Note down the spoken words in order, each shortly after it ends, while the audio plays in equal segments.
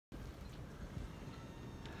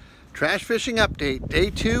Trash fishing update, day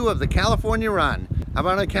 2 of the California run. I'm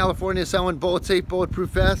out in California selling Bullet Safe bulletproof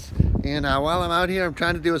vests, and while I'm out here, I'm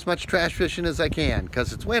trying to do as much trash fishing as I can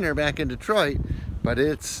because it's winter back in Detroit, but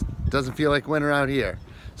it doesn't feel like winter out here.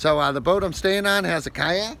 So the boat I'm staying on has a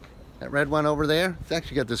kayak, that red one over there. It's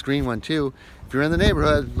actually got this green one too. If you're in the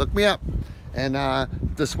neighborhood, look me up. And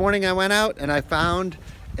this morning I went out and I found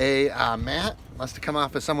a mat, must have come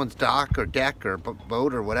off of someone's dock or deck or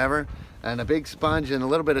boat or whatever, and a big sponge and a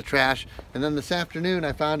little bit of trash. And then this afternoon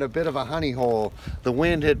I found a bit of a honey hole. The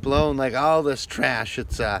wind had blown like all this trash.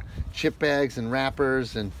 It's chip bags and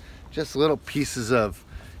wrappers and just little pieces of,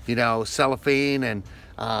 you know, cellophane. And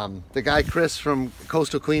the guy Chris from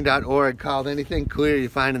coastalclean.org called anything clear you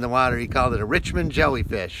find in the water, he called it a Richmond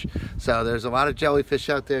jellyfish. So there's a lot of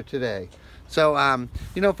jellyfish out there today. So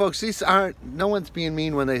you know, folks, these aren't, no one's being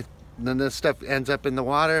mean when this stuff ends up in the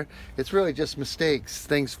water. It's really just mistakes.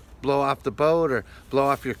 Things blow off the boat or blow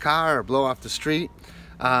off your car or blow off the street.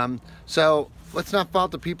 So let's not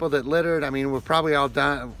fault the people that littered. I mean, we're probably all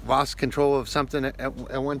lost control of something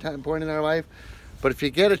at one point in our life. But if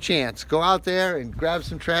you get a chance, go out there and grab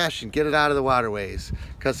some trash and get it out of the waterways,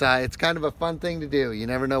 because it's kind of a fun thing to do. You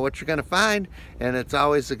never know what you're going to find, and it's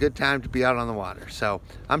always a good time to be out on the water. So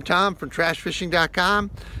I'm Tom from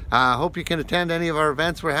trashfishing.com. Hope you can attend any of our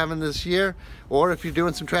events we're having this year, or if you're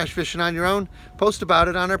doing some trash fishing on your own, post about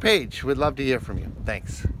it on our page. We'd love to hear from you.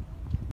 Thanks.